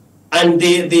there, and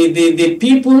the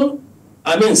people,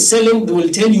 selling will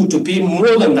tell you to pay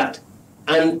more than that.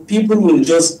 And people will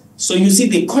just, so you see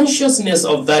the consciousness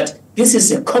of that, this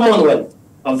is a commonwealth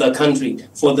of the country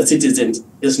for the citizens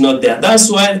is not there. That's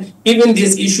why even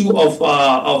this issue of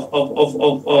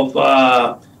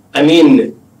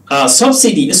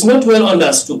subsidy is not well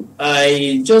understood.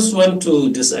 I just want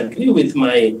to disagree with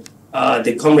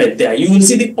the comrade there. You will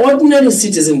see the ordinary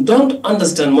citizen don't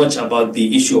understand much about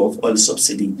the issue of oil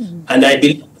subsidy, and I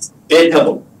believe it's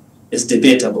debatable. It's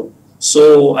debatable.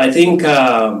 So I think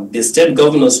the state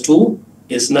governors too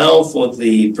is now for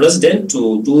the president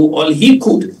to do all he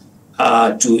could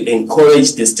to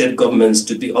encourage the state governments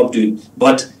to be updoing.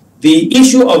 But the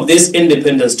issue of this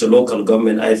independence to local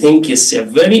government, I think, is a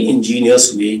very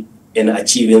ingenious way in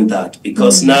achieving that.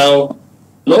 Because now,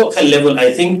 local level,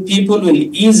 I think people will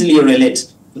easily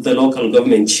relate to the local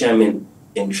government chairman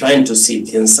in trying to see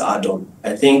things are done.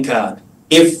 I think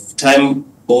if time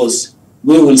goes,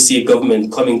 we will see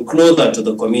government coming closer to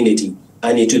the community,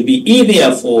 and it will be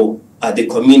easier for the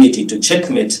community to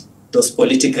checkmate those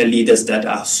political leaders that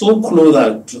are so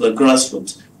closer to the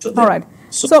grassroots. All right.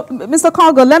 So, Mr.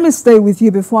 Kalgo, let me stay with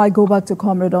you before I go back to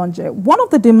Comrade Onje. One of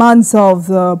the demands of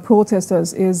the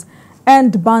protesters is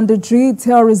end banditry,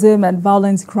 terrorism, and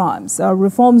violent crimes,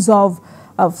 reforms of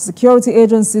security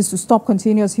agencies to stop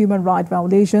continuous human rights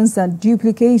violations and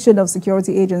duplication of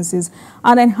security agencies,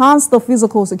 and enhance the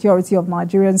physical security of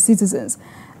Nigerian citizens.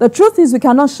 The truth is we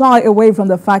cannot shy away from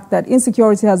the fact that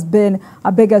insecurity has been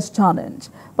our biggest challenge.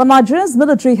 But Nigeria's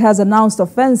military has announced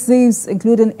offensives,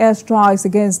 including airstrikes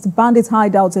against bandit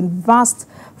hideouts in vast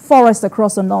forests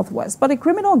across the northwest. But the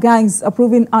criminal gangs are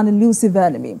proving an elusive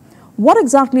enemy. What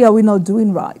exactly are we not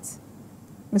doing right?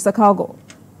 Mr. Kalgo.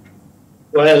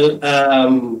 Well,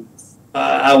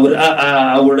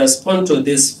 I would respond to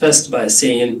this first by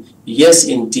saying, yes,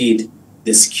 indeed,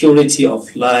 the security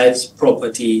of lives,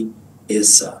 property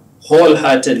is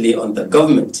wholeheartedly on the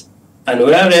government. And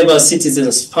wherever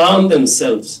citizens found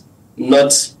themselves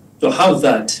not to have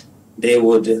that, they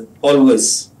would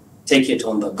always take it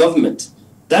on the government.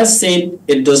 That said,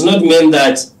 it does not mean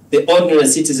that the ordinary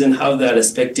citizens have their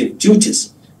respective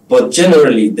duties, but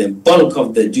generally the bulk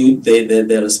of the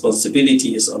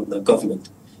responsibility is on the government.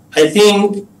 I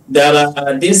think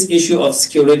that this issue of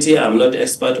security, I'm not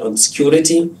expert on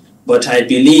security, but I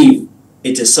believe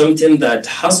it is something that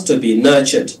has to be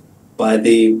nurtured by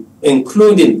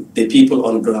including the people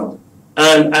on ground.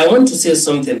 And I want to say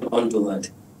something onto that.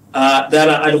 There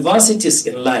are adversities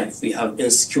in life. We have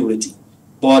insecurity.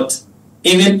 But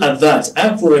even at that,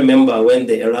 I could remember when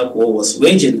the Iraq war was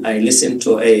waging, I listened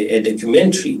to a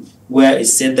documentary where it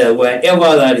said that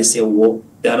wherever there is a war,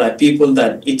 there are people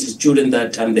that it is during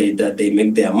that time that they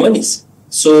make their monies.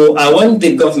 So I want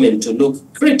the government to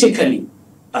look critically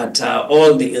at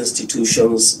all the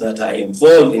institutions that are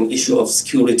involved in issue of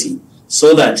security,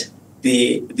 so that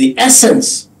the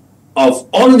essence of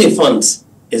all the funds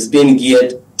is being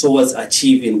geared towards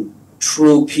achieving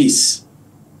true peace.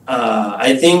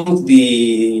 I think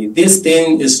this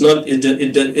thing is not,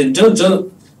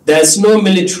 there's no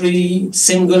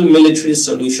single military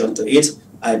solution to it.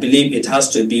 I believe it has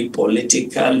to be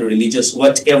political, religious,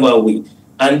 whatever way.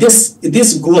 And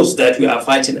these groups that we are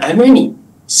fighting are many.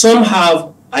 Some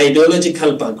have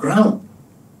ideological background.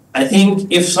 I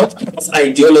think if someone has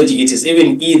ideology, it is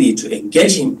even easy to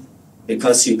engage him,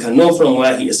 because you can know from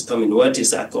where he is coming what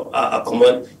is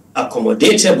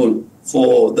accommodatable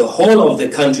for the whole of the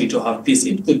country to have peace.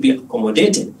 It could be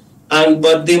accommodated.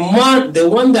 But the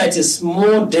one that is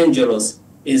more dangerous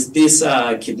is this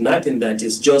kidnapping that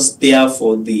is just there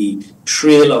for the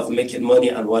thrill of making money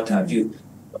and what have you.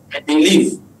 I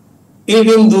believe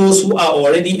even those who are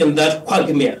already in that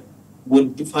quagmire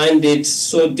would find it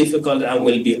so difficult and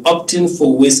will be opting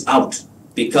for ways out,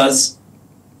 because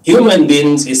human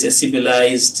beings is a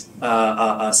civilized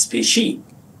species,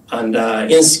 and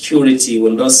insecurity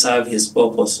will not serve his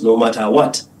purpose no matter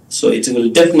what. So it will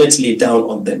definitely down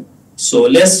on them. So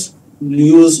let's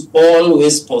use all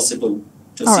ways possible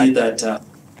to see that,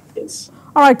 yes.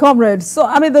 All right, comrades. So,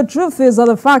 I mean, the truth is, or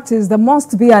the fact is, there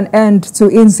must be an end to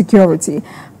insecurity.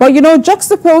 But, you know,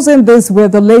 juxtaposing this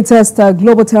with the latest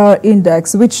Global Terror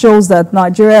Index, which shows that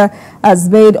Nigeria has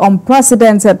made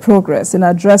unprecedented progress in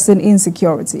addressing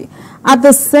insecurity. At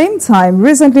the same time,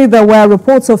 recently there were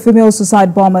reports of female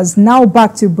suicide bombers now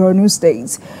back to Borno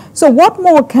State. So what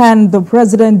more can the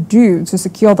president do to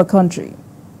secure the country?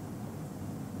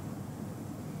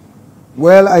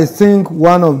 Well, I think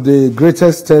one of the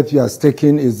greatest steps he has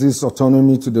taken is this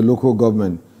autonomy to the local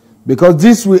government, because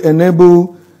this will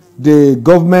enable the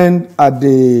government at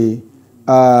the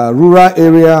rural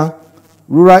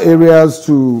areas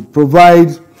to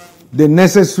provide the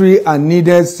necessary and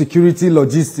needed security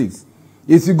logistics.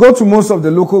 If you go to most of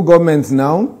the local governments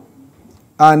now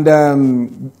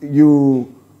and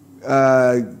you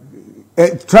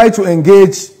try to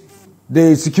engage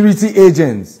the security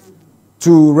agents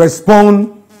to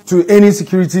respond to any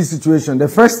security situation, the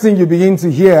first thing you begin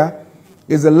to hear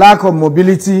is a lack of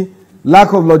mobility,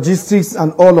 lack of logistics,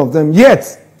 and all of them.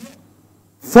 Yet,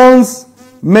 funds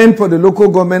meant for the local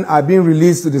government are being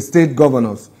released to the state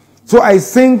governors. So I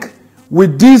think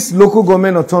with this local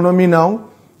government autonomy now,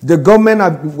 the government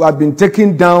have been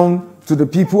taken down to the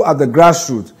people at the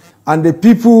grassroots, and the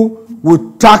people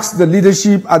would tax the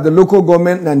leadership at the local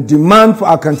government and demand for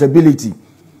accountability.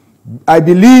 I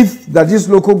believe that this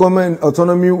local government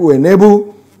autonomy will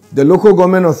enable the local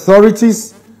government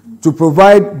authorities to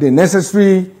provide the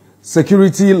necessary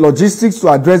security logistics to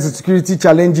address the security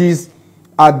challenges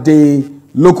at the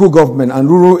local government and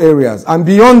rural areas. And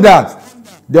beyond that,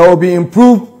 there will be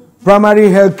improved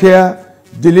primary health care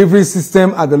delivery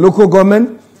system at the local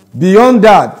government. Beyond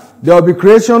that, there will be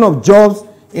creation of jobs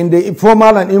in the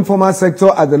formal and informal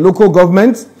sector at the local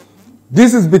government.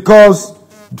 This is because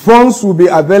funds will be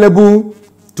available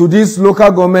to these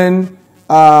local government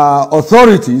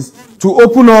authorities to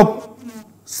open up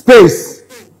space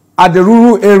at the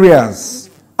rural areas,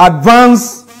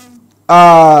 advance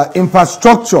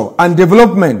infrastructure and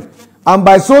development. And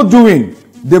by so doing,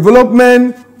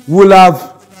 development will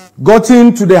have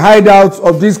gotten to the hideouts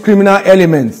of these criminal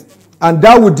elements, and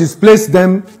that would displace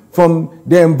them from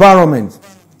the environment.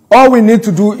 All we need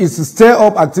to do is to stir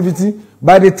up activity.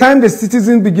 By the time the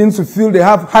citizens begin to feel they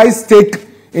have high stake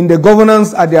in the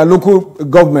governance at their local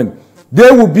government, they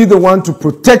will be the one to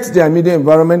protect their immediate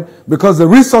environment, because the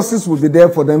resources will be there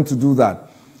for them to do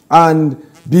that. And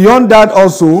beyond that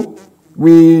also,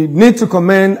 we need to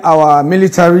commend our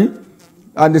military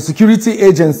and the security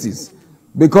agencies,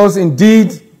 because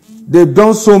indeed they've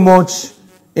done so much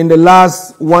in the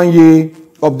last 1 year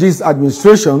of this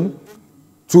administration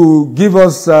to give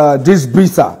us this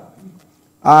breather.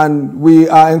 And we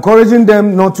are encouraging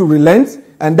them not to relent.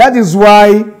 And that is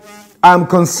why I'm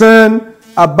concerned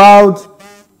about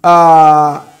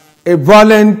a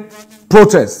violent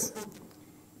protest.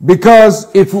 Because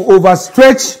if we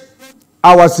overstretch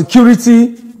our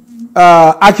security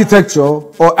architecture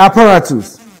or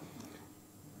apparatus,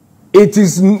 it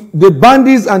is the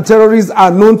bandits and terrorists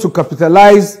are known to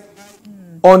capitalize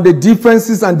on the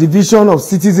differences and division of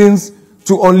citizens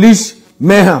to unleash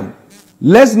mayhem.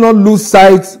 Let's not lose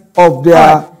sight of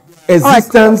their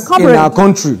existence in our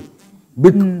country.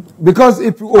 Because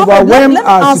if we overwhelm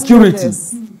our security,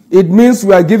 it means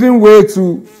we are giving way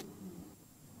to...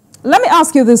 Let me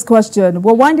ask you this question.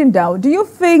 We're winding down. Do you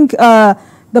think the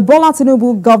Bola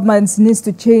Tinubu government needs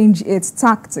to change its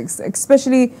tactics,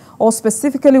 especially or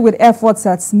specifically with efforts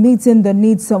at meeting the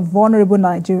needs of vulnerable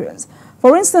Nigerians?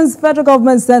 For instance, federal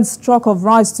government sends truck of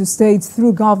rice to states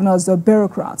through governors or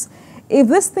bureaucrats. If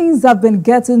these things have been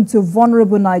getting to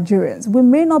vulnerable Nigerians, we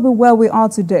may not be where we are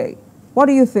today. What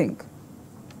do you think?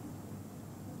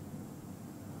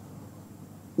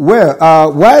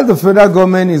 Well, while the federal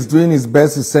government is doing its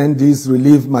best to send these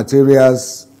relief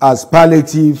materials as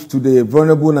palliative to the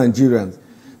vulnerable Nigerians,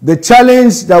 the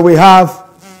challenge that we have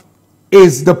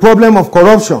is the problem of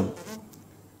corruption.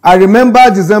 I remember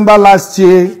December last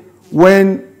year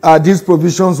when these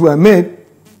provisions were made,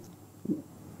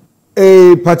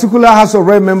 a particular House of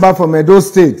Rep member from Edo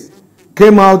State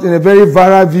came out in a very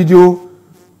viral video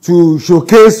to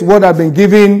showcase what had been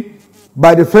given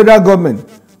by the federal government.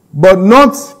 But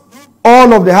not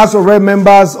all of the House of Rep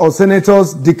members or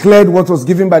senators declared what was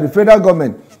given by the federal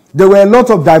government. There were a lot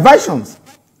of diversions.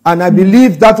 And I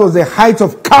believe that was the height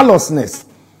of callousness.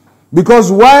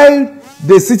 Because while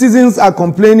the citizens are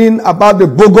complaining about the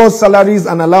bogus salaries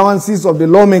and allowances of the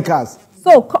lawmakers,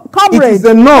 so, comrade, it is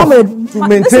enough to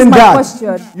maintain that,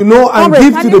 question. You know, and comrade,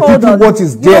 give to the people what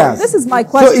is theirs. This is my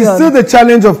question. So it's still the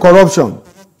challenge of corruption.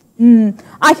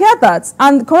 I hear that.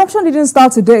 And corruption didn't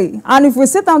start today. And if we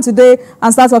sit down today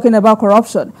and start talking about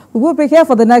corruption, we will be here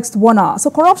for the next 1 hour.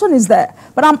 So corruption is there.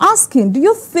 But I'm asking, do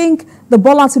you think the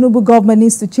Bola Tinubu government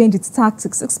needs to change its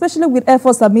tactics, especially with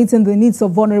efforts at meeting the needs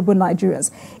of vulnerable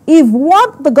Nigerians? If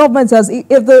what the government has, if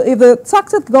the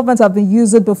tactic the government have been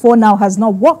using before now has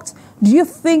not worked, do you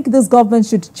think this government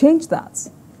should change that?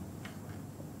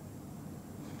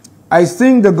 I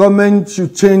think the government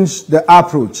should change the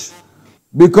approach.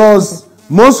 Because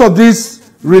most of these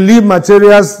relief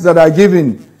materials that are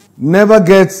given never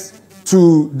get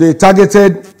to the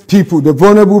targeted people, the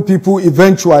vulnerable people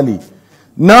eventually.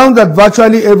 Now that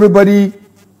virtually everybody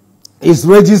is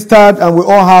registered and we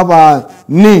all have our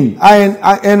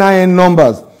NIN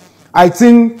numbers, I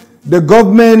think the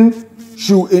government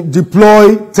should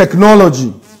deploy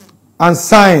technology and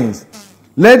science.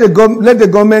 Let the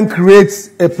government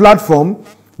create a platform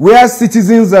where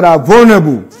citizens that are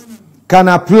vulnerable can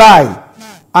apply,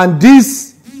 and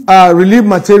these relief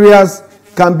materials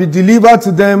can be delivered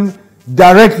to them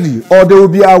directly, or they will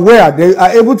be aware, they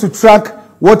are able to track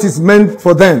what is meant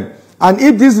for them. And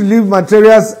if these relief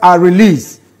materials are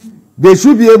released, they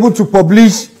should be able to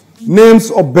publish names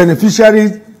of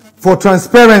beneficiaries for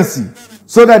transparency,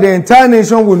 so that the entire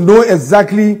nation will know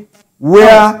exactly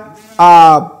where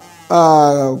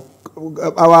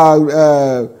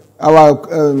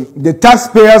the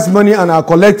taxpayers' money and our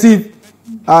collective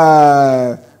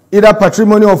either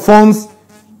patrimony or funds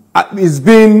is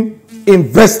being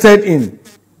invested in.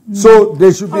 So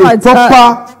there should be a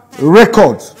proper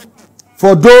record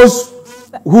for those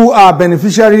who are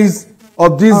beneficiaries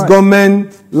of these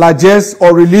government largesse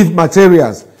or relief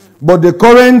materials. But the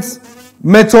current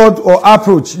method or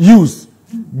approach used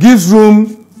gives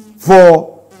room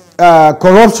for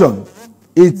corruption.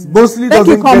 It mostly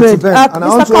doesn't get to them. And I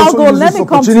also use this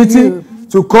opportunity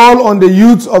to call on the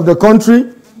youth of the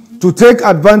country to take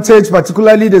advantage,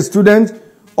 particularly the students,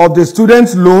 of the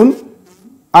student loan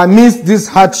amidst this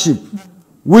hardship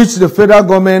which the federal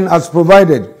government has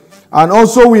provided. And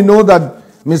also we know that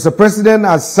Mr. President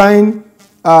has signed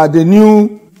the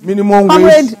new minimum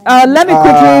wage. Let me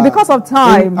quickly, because of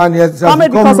time. Because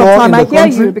of time, I hear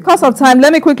you. Because of time,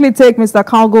 let me quickly take Mr.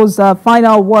 Kalgo's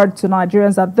final word to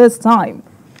Nigerians at this time.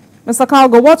 Mr.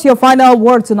 Kalgo, what's your final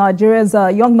word to Nigerians,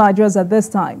 young Nigerians at this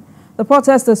time? The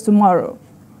protest is tomorrow.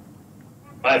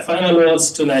 My final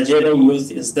words to Nigerian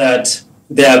youth is that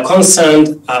their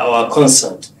concern are our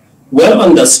concern, well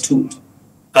understood,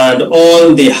 and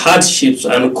all the hardships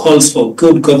and calls for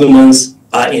good governance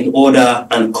are in order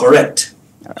and correct.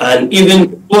 And even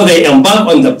before they embark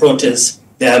on the protest,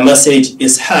 their message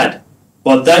is heard,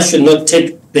 but that should not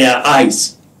take their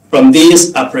eyes from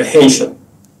this apprehension.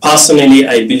 Personally,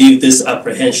 I believe these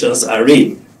apprehensions are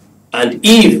real. And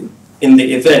if in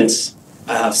the events,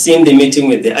 I have seen the meeting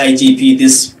with the IGP,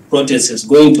 this protest is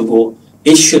going to go,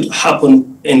 it should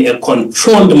happen in a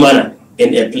controlled manner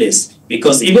in a place.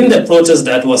 Because even the protest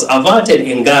that was averted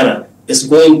in Ghana is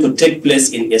going to take place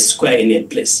in a square, in a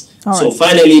place. So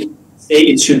finally, say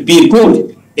it should be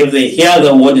good if they hear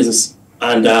the wordings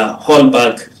and hold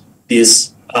back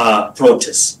this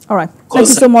protest. All right. Thank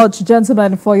you so much,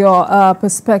 gentlemen, for your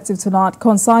perspective tonight.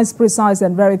 Concise, precise,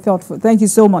 and very thoughtful. Thank you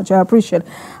so much. I appreciate it.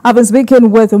 I've been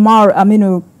speaking with Umar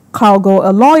Aminu Kalgo,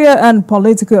 a lawyer and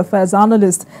political affairs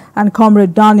analyst, and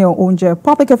Comrade Daniel Onje,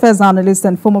 public affairs analyst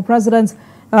and former president,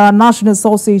 National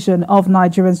Association of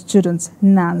Nigerian Students,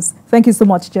 NANS. Thank you so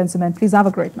much, gentlemen. Please have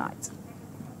a great night.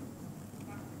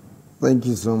 Thank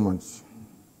you so much.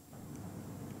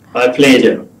 My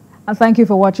pleasure. And thank you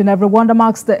for watching, everyone. That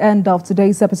marks the end of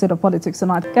today's episode of Politics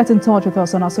Tonight. Get in touch with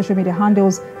us on our social media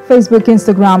handles, Facebook,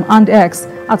 Instagram, and X,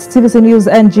 at TVC News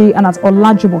NG and at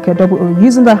Olajumoke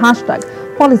using the hashtag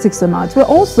Politics Tonight. We're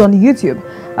also on YouTube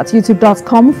at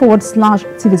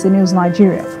youtube.com/TVC News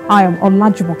Nigeria. I am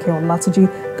Olajumoke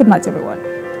Olatuji. Good night, everyone.